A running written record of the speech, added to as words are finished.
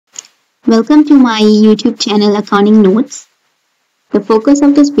Welcome to my YouTube channel Accounting Notes. The focus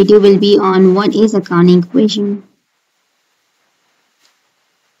of this video will be on what is accounting equation.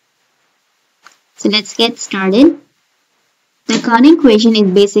 So let's get started. The accounting equation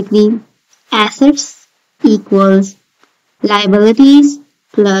is basically assets equals liabilities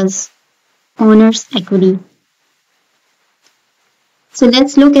plus owner's equity. So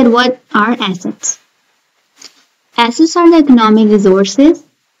let's look at what are assets. Assets are the economic resources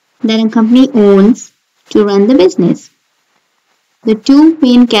that a company owns to run the business. The two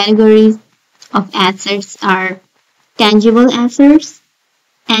main categories of assets are tangible assets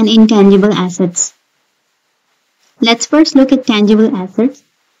and intangible assets. Let's first look at tangible assets.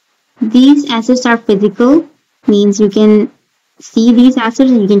 These assets are physical, means you can see these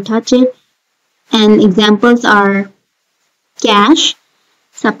assets, you can touch it, and examples are cash,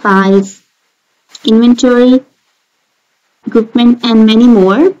 supplies, inventory, equipment, and many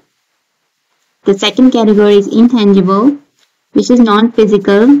more. The second category is intangible, which is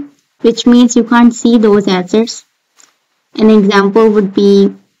non-physical, which means you can't see those assets. An example would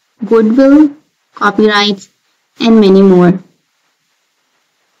be goodwill, copyrights, and many more.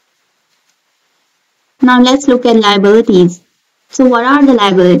 Now let's look at liabilities. So what are the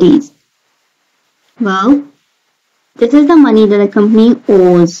liabilities? Well, this is the money that a company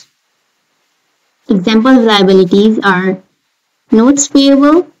owes. Examples of liabilities are notes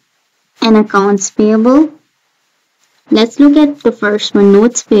payable and accounts payable. Let's look at the first one,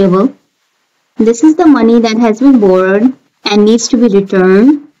 notes payable. This is the money that has been borrowed and needs to be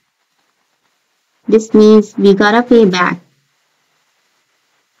returned. This means we gotta pay back.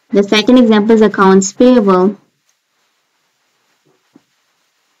 The second example is accounts payable.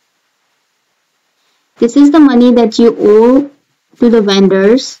 This is the money that you owe to the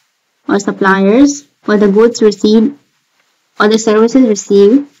vendors or suppliers for the goods received or the services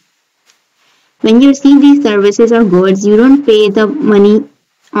received. When you receive these services or goods, you don't pay the money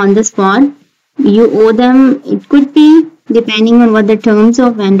on the spot. You owe them, it could be depending on what the terms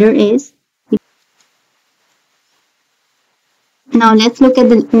of vendor is. Now let's look at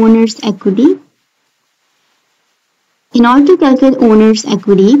the owner's equity. In order to calculate owner's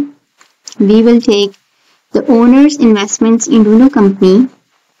equity, we will take the owner's investments into the company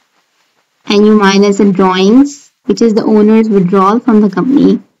and you minus the drawings, which is the owner's withdrawal from the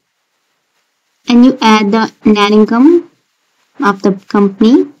company, and you add the net income of the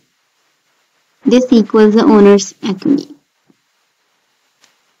company. This equals the owner's equity.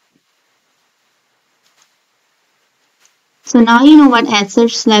 So now you know what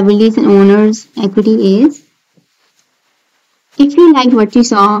assets, liabilities, and owner's equity is. If you liked what you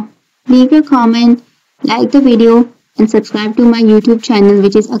saw, leave a comment, like the video, and subscribe to my YouTube channel,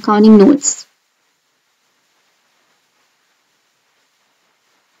 which is Accounting Notes.